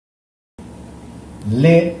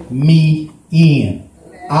let me in.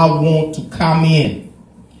 I want to come in.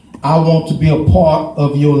 I want to be a part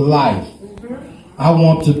of your life. I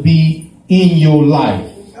want to be in your life.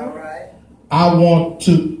 I want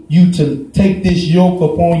you to take this yoke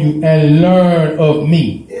upon you and learn of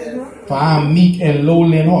me. For I am meek and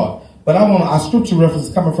lowly in heart. But our scripture reference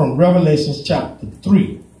is coming from Revelation chapter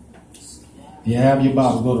 3. If you have your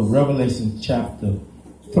Bible, go to Revelation chapter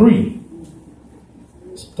 3.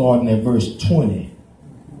 Starting at verse 20.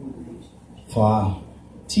 For our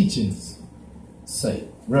teaching's sake.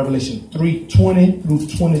 Revelation 3:20 through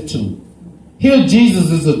 22. Here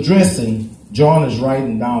Jesus is addressing, John is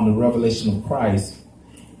writing down the revelation of Christ.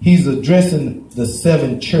 He's addressing the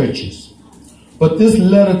 7 churches. But this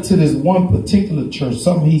letter to this one particular church,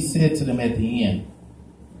 something he said to them at the end,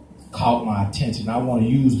 caught my attention. I want to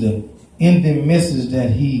use the ending message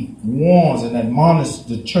that he warns and admonishes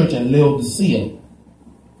the church at Laodicea.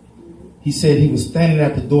 He said he was standing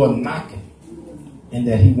at the door knocking and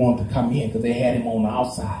that he wanted to come in because they had him on the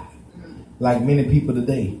outside. Like many people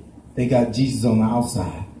today, they got Jesus on the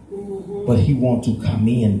outside, but he wants to come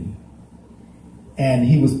in. And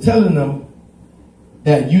he was telling them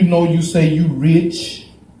that you say you rich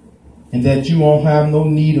and that you won't have no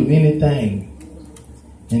need of anything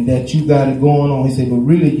and that you got it going on. He said, but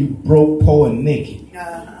really you broke, poor, and naked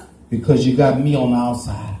because you got me on the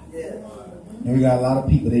outside. And we got a lot of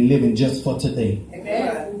people, they living just for today.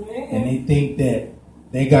 And they think that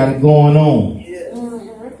they got it going on.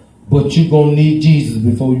 But you're going to need Jesus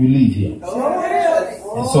before you leave here.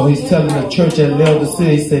 And so he's telling the church at Laodicea,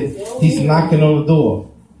 he said, he's knocking on the door.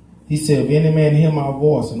 He said, if any man hear my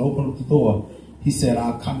voice and open up the door, he said,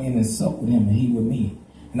 I'll come in and sup with him and he with me.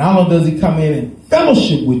 And not only does he come in and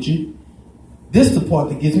fellowship with you, this is the part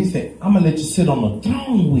that gets me. He said, I'm going to let you sit on the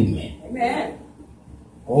throne with me. Amen.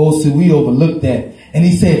 Oh, see, we overlooked that. And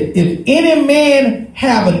he said, if any man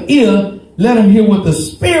have an ear, let him hear what the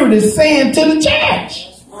Spirit is saying to the church.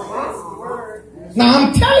 Now,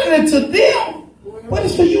 I'm telling it to them, but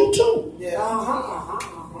it's for you too.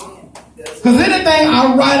 Because anything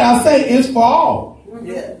I write, I say, is for all.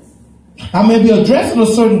 I may be addressing a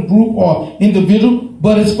certain group or individual,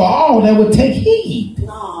 but it's for all that would take heed.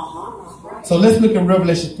 So let's look at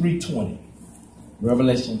Revelation 3:20.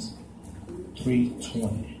 Revelations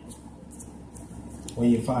 3:20. When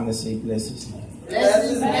you find it, say, bless his name. Bless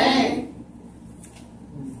his name.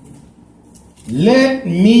 Let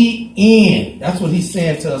me in. That's what he's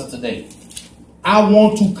saying to us today. I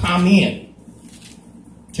want to come in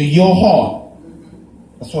to your heart.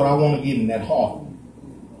 That's what I want to get in that heart.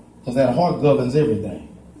 Because that heart governs everything.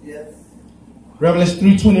 Yes. Revelation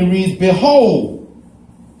 3:20 reads, behold.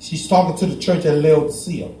 She's talking to the church at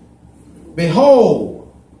Laodicea.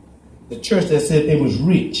 Behold, the church that said they was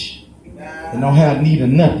rich and don't have need of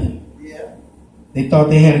nothing. Yeah. They thought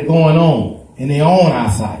they had it going on in their own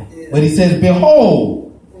eyesight. Yeah. But he says,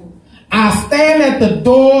 behold, I stand at the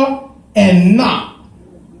door and knock.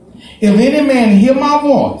 If any man hear my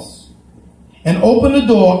voice and open the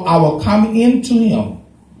door, I will come into him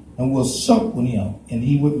and will sup with him and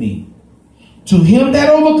he with me. To him that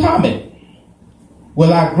overcometh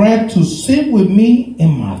will I grant to sit with me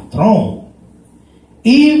in my throne,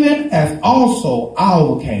 even as also I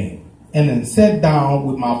overcame and then sat down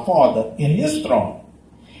with my Father in his throne.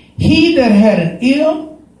 He that had an ear,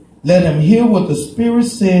 let him hear what the Spirit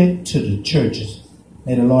said to the churches.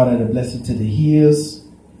 May the Lord add a blessing to the hearers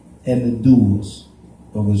and the doers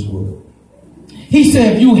of his word. He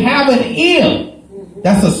said, if you have an ear,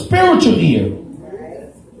 that's a spiritual ear,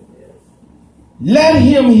 let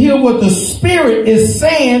him hear what the Spirit is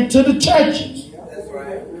saying to the churches. That's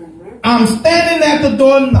right. I'm standing at the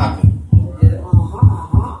door knocking.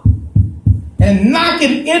 And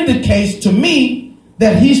knocking indicates to me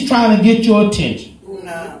that he's trying to get your attention.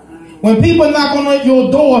 When people knock on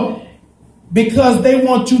your door because they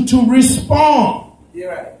want you to respond. You're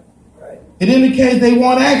right. Right. It indicates they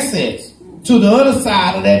want access to the other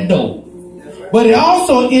side of that door. Right. But it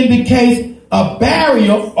also indicates a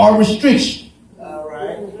barrier or restriction.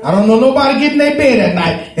 I don't know nobody get in their bed at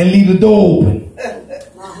night and leave the door open.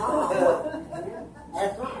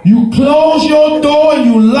 You close your door and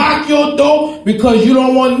you lock your door because you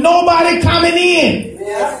don't want nobody coming in.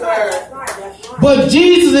 Yes, sir. But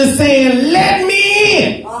Jesus is saying, let me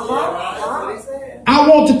in. I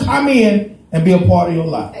want to come in and be a part of your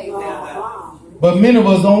life. But many of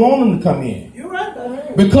us don't want him to come in.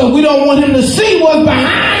 Because we don't want him to see what's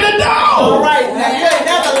behind the door. All right, now you ain't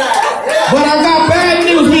never lied. But I got bad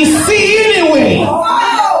news. He see anyway.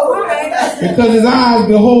 Because his eyes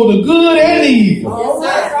behold the good and the evil.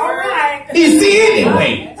 He see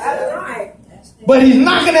anyway. But he's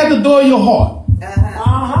knocking at the door of your heart.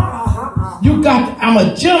 You got, I'm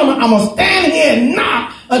a gentleman. I'm going to stand here and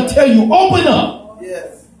knock until you open up.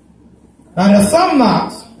 Yes. Now there's some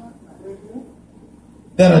knocks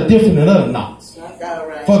that are different than other knocks.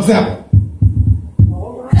 For example,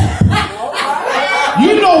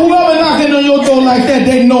 you know whoever knocking on your door like that,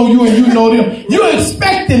 they know you and you know them. You're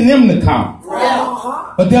expecting them to come.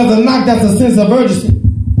 But there's a knock that's a sense of urgency.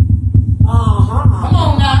 Come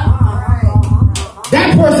on now.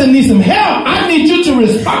 That person needs some help. I need you to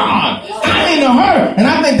respond. I'm in a hurry. And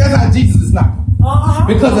I think that's how Jesus is knocking.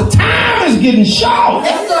 Because the time is getting short.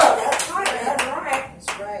 Yes, sir.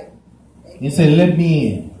 That's right. He said, let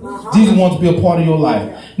me in. Jesus wants to be a part of your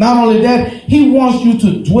life. Not only that, he wants you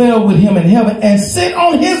to dwell with him in heaven and sit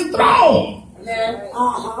on his throne.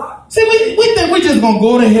 See, we think we're just going to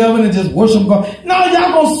go to heaven and just worship God. No,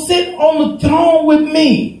 y'all going to sit on the throne with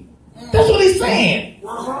me. That's what he's saying.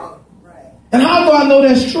 And how do I know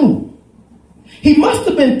that's true? He must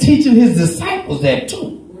have been teaching his disciples that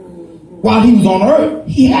too. While he was on earth,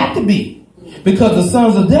 he had to be. Because the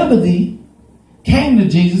sons of Zebedee came to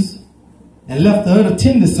Jesus and left the other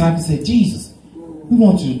 10 disciples and said, Jesus, we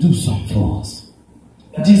want you to do something for us.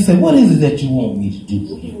 And Jesus said, what is it that you want me to do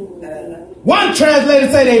for you? One translator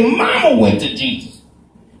said their mama went to Jesus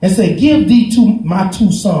and said, give my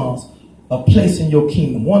two sons a place in your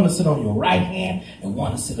kingdom. One to sit on your right hand and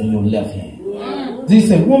one to sit on your left hand. Jesus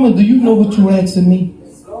said, woman, do you know what you're asking me?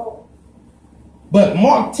 But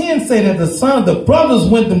Mark 10 said that the brothers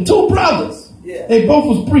went, them two brothers. They both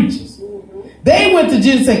was preachers. They went to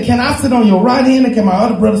Jesus and said, can I sit on your right hand and can my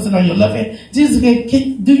other brother sit on your left hand? Jesus said,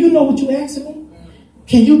 do you know what you're asking me?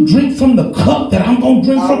 Can you drink from the cup that I'm going to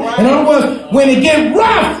drink from? In other words, when it get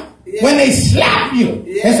rough, when they slap you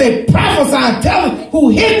and say, prophesy and tell us who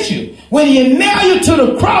hit you, when you nail you to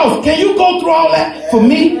the cross, can you go through all that for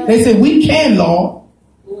me? They said, we can, Lord.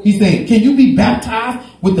 He said, can you be baptized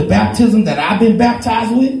with the baptism that I've been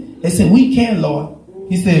baptized with? They said, we can, Lord.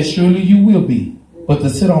 He said, surely you will be. But to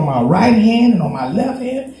sit on my right hand and on my left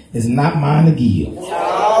hand is not mine to give.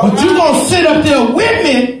 But you're going to sit up there with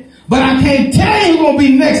me. But I can't tell you who's going to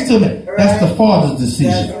be next to me. That's the Father's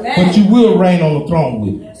decision. But you will reign on the throne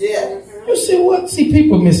with me. You see what? See,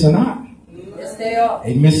 people missing out. Yes, they are.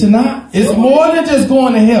 They missing out. It's more than just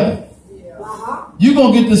going to heaven. You're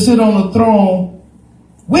going to get to sit on the throne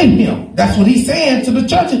with him. That's what he's saying to the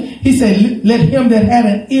churches. He said, let him that had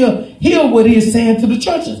an ear hear what he is saying to the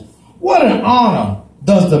churches. What an honor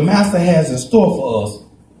does the Master has in store for us.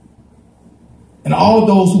 And all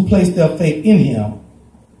those who place their faith in him.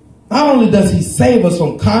 Not only does he save us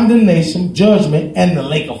from condemnation, judgment, and the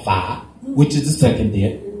lake of fire, which is the second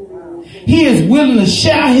death, he is willing to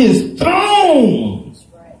share his throne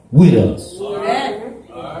with us.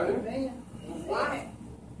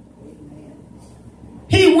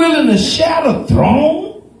 He willing to share the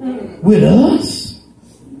throne with us.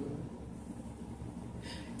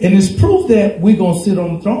 And it's proof that we're going to sit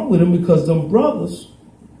on the throne with him because them brothers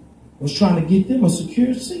was trying to get them a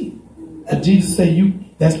secure seat. And Jesus said,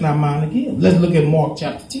 that's not mine to give. Let's look at Mark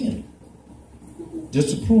chapter 10.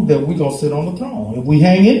 Just to prove that we're going to sit on the throne. If we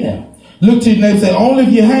hang in there. Look to your neighbor and say, only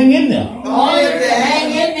if you hang in there. Only if you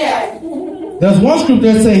hang in there. There's one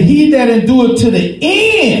scripture that says, he that endureth to the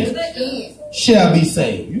end shall be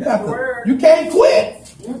saved. You can't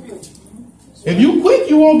quit. If you quit,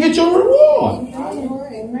 you won't get your reward.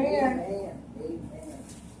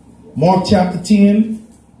 Mark chapter 10.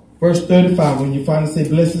 Verse 35, when you finally say,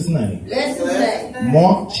 bless his name. Bless his name.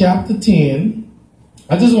 Mark chapter 10.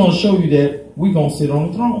 I just want to show you that we're going to sit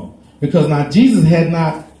on the throne. Because now Jesus had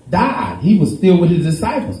not died. He was still with his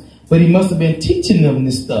disciples. But he must have been teaching them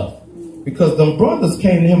this stuff. Because them brothers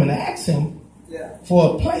came to him and asked him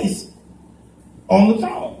for a place on the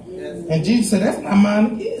throne. And Jesus said, that's not mine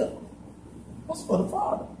to give. That's for the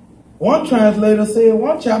Father. One translator said,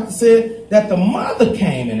 one chapter said that the mother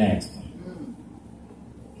came and asked him.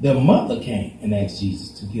 Their mother came and asked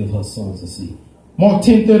Jesus to give her sons a seat. Mark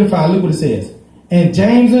 10:35, look what it says. And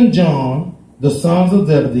James and John, the sons of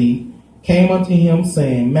Zebedee, came unto him,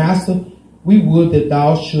 saying, Master, we would that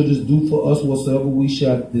thou shouldest do for us whatsoever we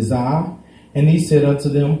shall desire. And he said unto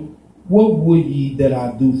them, what would ye that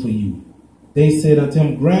I do for you? They said unto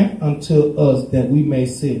him, grant unto us that we may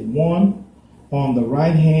sit one on the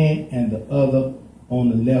right hand and the other on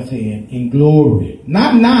the left hand in glory.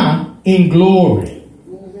 Not now, in glory.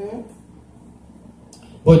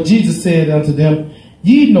 But Jesus said unto them,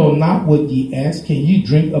 ye know not what ye ask. Can ye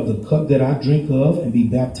drink of the cup that I drink of and be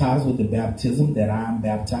baptized with the baptism that I am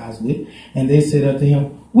baptized with? And they said unto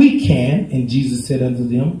him, we can. And Jesus said unto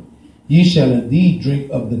them, ye shall indeed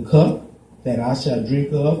drink of the cup that I shall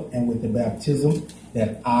drink of, and with the baptism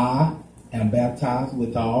that I am baptized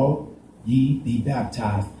withal. ye be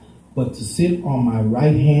baptized. But to sit on my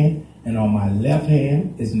right hand and on my left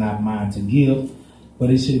hand is not mine to give, but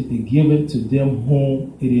it should be given to them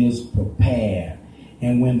whom it is prepared.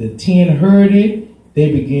 And when the 10 heard it,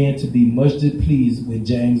 they began to be much displeased with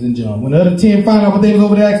James and John. When the other 10 found out what they was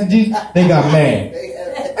over there asking Jesus, they got mad.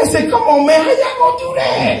 They said, come on, man, how y'all gonna do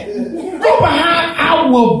that? Go behind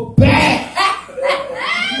our back.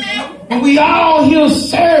 And we all here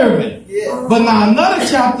serving. But now another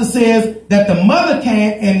chapter says that the mother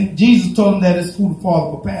came and Jesus told them that it's who the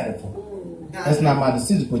Father prepared it for. That's not my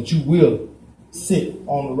decision, but you will sit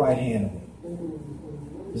on the right hand of me.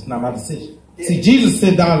 It's not my decision. See, Jesus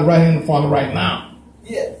sit down on the right hand of the Father right now.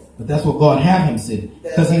 Yes. But that's what God have him sit.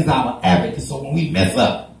 Because he's our advocate. So when we mess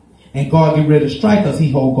up and God get ready to strike us,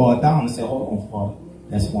 he hold God down and say, hold on, Father.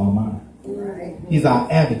 That's one of mine. Right. He's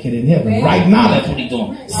our advocate in heaven. Amen. Right now, that's what he's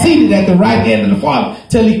doing. Seated at the right hand of the Father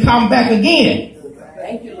till he come back again.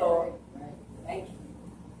 Thank you, Lord. Thank you.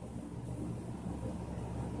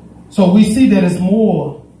 So we see that it's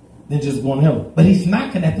more than just going to heaven. But he's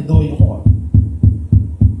knocking at the door of your heart.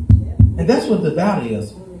 And that's what the battle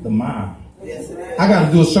is, the mind. I got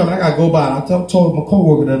to do a sermon. I got to go by. I told my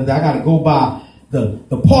coworker the other day, I got to go by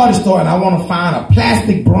the party store and I want to find a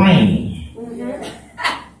plastic brain.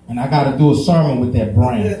 And I got to do a sermon with that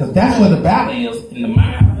brain. Because that's where the battle is, in the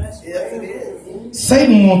mind. Yes, it is.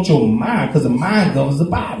 Satan wants your mind because the mind governs the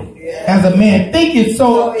body. As a man thinketh,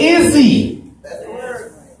 so is he.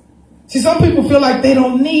 See, some people feel like they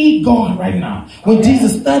don't need God right now. When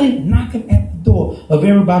Jesus studied, knocking at the door of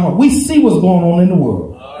everybody's heart. We see what's going on in the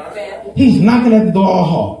world. He's knocking at the door of our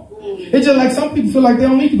heart. It's just like some people feel like they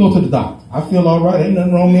don't need to go to the doctor. I feel all right. Ain't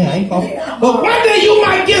nothing wrong with me. I ain't coughing. But one day you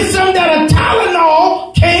might get something that a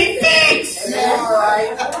Tylenol can't fix.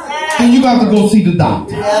 And you got to go see the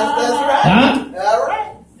doctor. Yes, that's right. Huh? All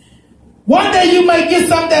right. One day you might get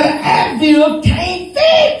something that an Advil can't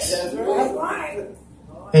fix. That's right.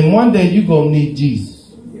 And one day you're going to need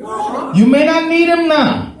Jesus. You may not need him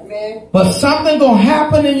now. But something going to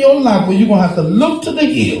happen in your life where you're going to have to look to the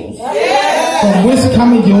hills from whence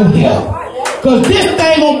coming your help. Because this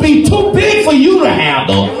thing going to be too big for you to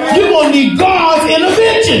handle. You're going to need God's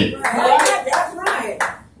intervention. That's right.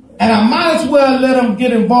 And I might as well let them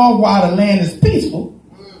get involved while the land is peaceful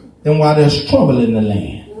than while there's trouble in the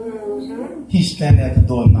land. He's standing at the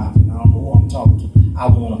door knocking. I don't know who I'm talking to. I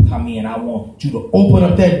want to come in. I want you to open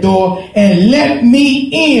up that door and let me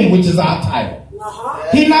in, which is our title.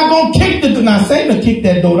 He's not going to kick the door. Now, Satan will kick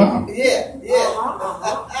that door down.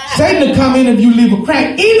 Satan will come in if you leave a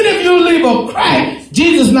crack. Even if you leave a crack,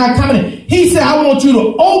 Jesus not coming in. He said, I want you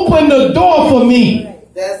to open the door for me.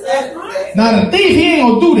 That's right. Now, the thief, he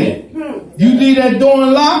ain't going to do that. You leave that door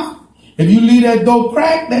unlocked. If you leave that door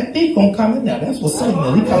cracked, that thief going to come in there. That's what Satan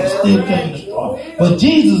is. He comes to steal, kill, and destroy. But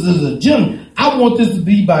Jesus is a gentleman. I want this to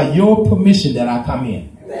be by your permission that I come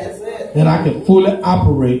in. That's it. That I can fully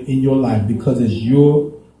operate in your life because it's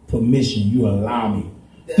your permission. You allow me.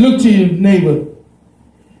 Look to your neighbor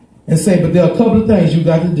and say, but there are a couple of things you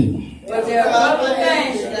got to do. But there are a couple of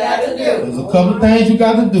things you got to do. There's a couple of things you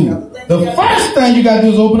got to do. The first thing you got to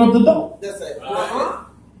do is open up the door. That's it.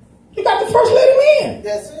 You got to first let him in.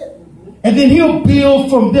 That's it. And then he'll build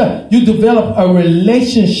from there. You develop a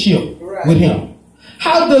relationship with him.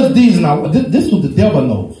 How does Jesus, now this is what the devil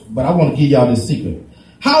knows, but I want to give y'all this secret.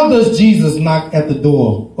 How does Jesus knock at the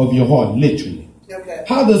door of your heart, literally? Okay.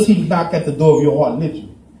 How does he knock at the door of your heart,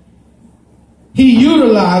 literally? He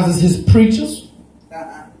utilizes his preachers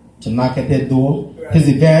to knock at that door, his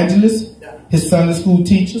evangelists, his Sunday school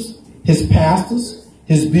teachers, his pastors,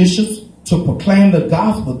 his bishops, to proclaim the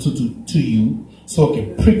gospel to you so it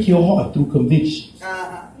can prick your heart through conviction.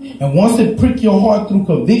 And once it prick your heart through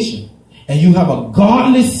conviction and you have a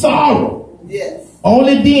godly sorrow,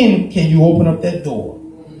 only then can you open up that door.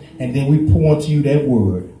 And then we pour into you that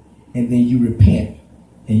word. And then you repent.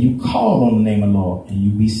 And you call on the name of the Lord. And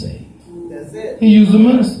you be saved. That's it. He used the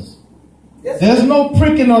ministers. There's no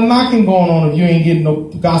pricking or knocking going on if you ain't getting no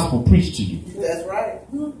gospel preached to you. That's right.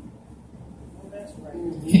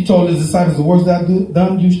 He told his disciples, the works that I do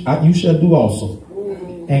done, you shall do also.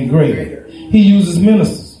 And greater. He uses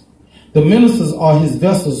ministers. The ministers are his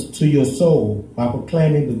vessels to your soul by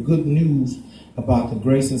proclaiming the good news about the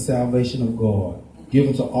grace and salvation of God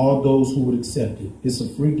given to all those who would accept it. It's a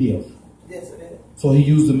free gift. Yes, it is. So he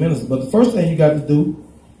used the minister. But the first thing you got to do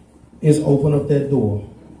is open up that door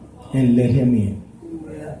and let him in.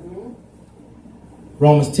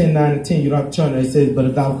 Romans 10:9-10, you don't have to turn there. It says, but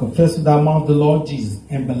if thou confess with thy mouth the Lord Jesus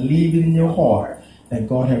and believe in your heart that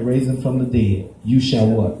God had raised him from the dead, you shall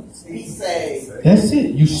what? Be saved. That's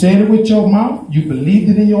it. You said it with your mouth, you believed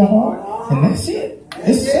it in your heart, and that's it.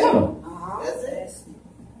 It's settled.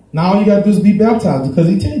 Now all you gotta do is be baptized, because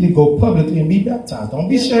he tell you to go publicly and be baptized. Don't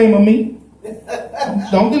be ashamed of me.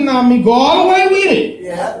 Don't deny me. Go all the way with it.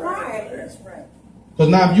 Yeah. That's right. That's right. Because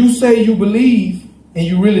now if you say you believe and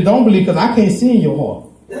you really don't believe, because I can't see in your heart,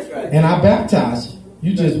 That's right. and I baptized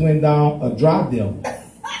you, just went down a dry devil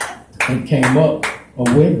and came up a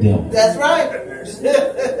wet devil. That's right.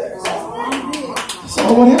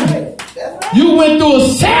 So what happened? That's right. You went through a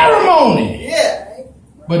ceremony, Yeah.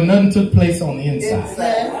 but nothing took place on the inside.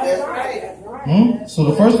 That's right. So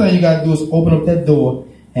the first thing you got to do is open up that door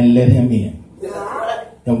and let him in. That's right.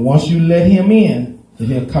 And once you let him in, then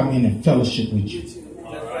he'll come in and fellowship with you.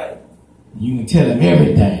 That's right. You can tell him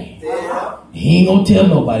everything. Yeah. He ain't gonna tell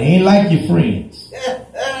nobody. He ain't like your friends.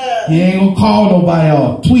 He ain't gonna call nobody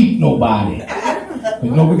or tweet nobody.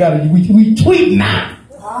 You know, we tweet now.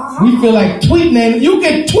 We feel like tweeting, and you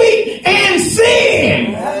can tweet and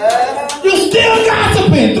sin. You still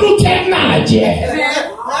gossiping through technology.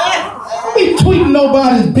 We tweeting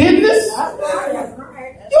nobody's business.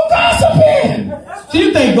 You gossiping. So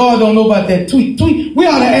you think God don't know about that tweet? We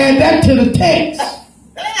ought to add that to the text.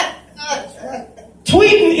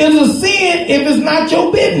 Tweeting is a sin if it's not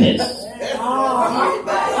your business.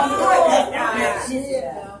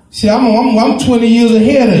 See, I'm 20 years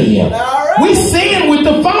ahead of you. We sin with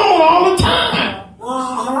the phone all the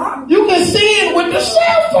time. You can sin with the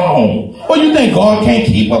cell phone. Or you think God can't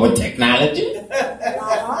keep up with technology?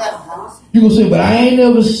 You can say, but I ain't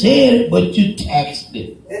never said it, but you text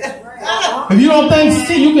it. If you don't think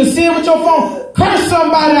you can sin with your phone, curse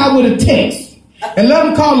somebody out with a text and let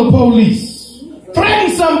them call the police.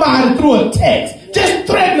 Threaten somebody through a text. Just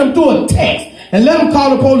threaten them through a text and let them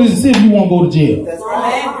call the police and see if you want to go to jail. That's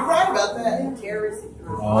right. You're right about that.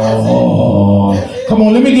 Oh, come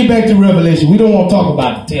on, let me get back to Revelation. We don't want to talk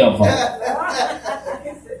about the telephone.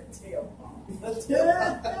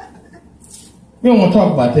 We don't want to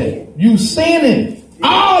talk about that. You sinning.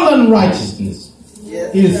 All unrighteousness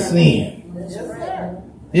is sin.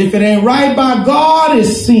 If it ain't right by God,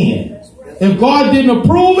 it's sin. If God didn't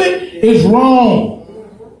approve it, it's wrong.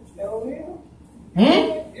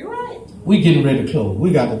 You're right. We getting ready to close.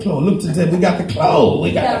 We got to close. Look to that. We got to close.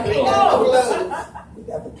 We got to close. We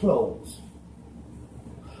got to close.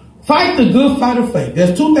 Fight the good fight of faith.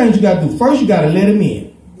 There's two things you got to do. First, you got to let him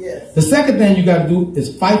in. Yes. The second thing you got to do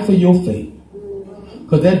is fight for your faith.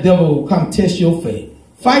 Because that devil will come test your faith.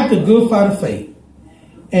 Fight the good fight of faith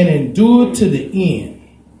and endure to the end.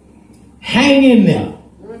 Hang in there.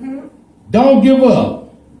 Don't give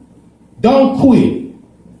up. Don't quit.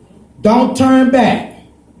 Don't turn back.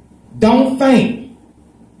 Don't faint.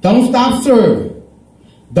 Don't stop serving.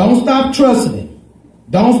 Don't stop trusting.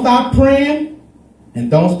 Don't stop praying. And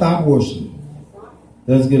don't stop worshiping.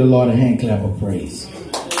 Let's give the Lord a hand clap of praise. All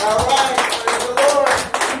right. Praise the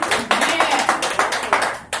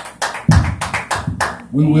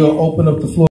Lord. We will open up the floor.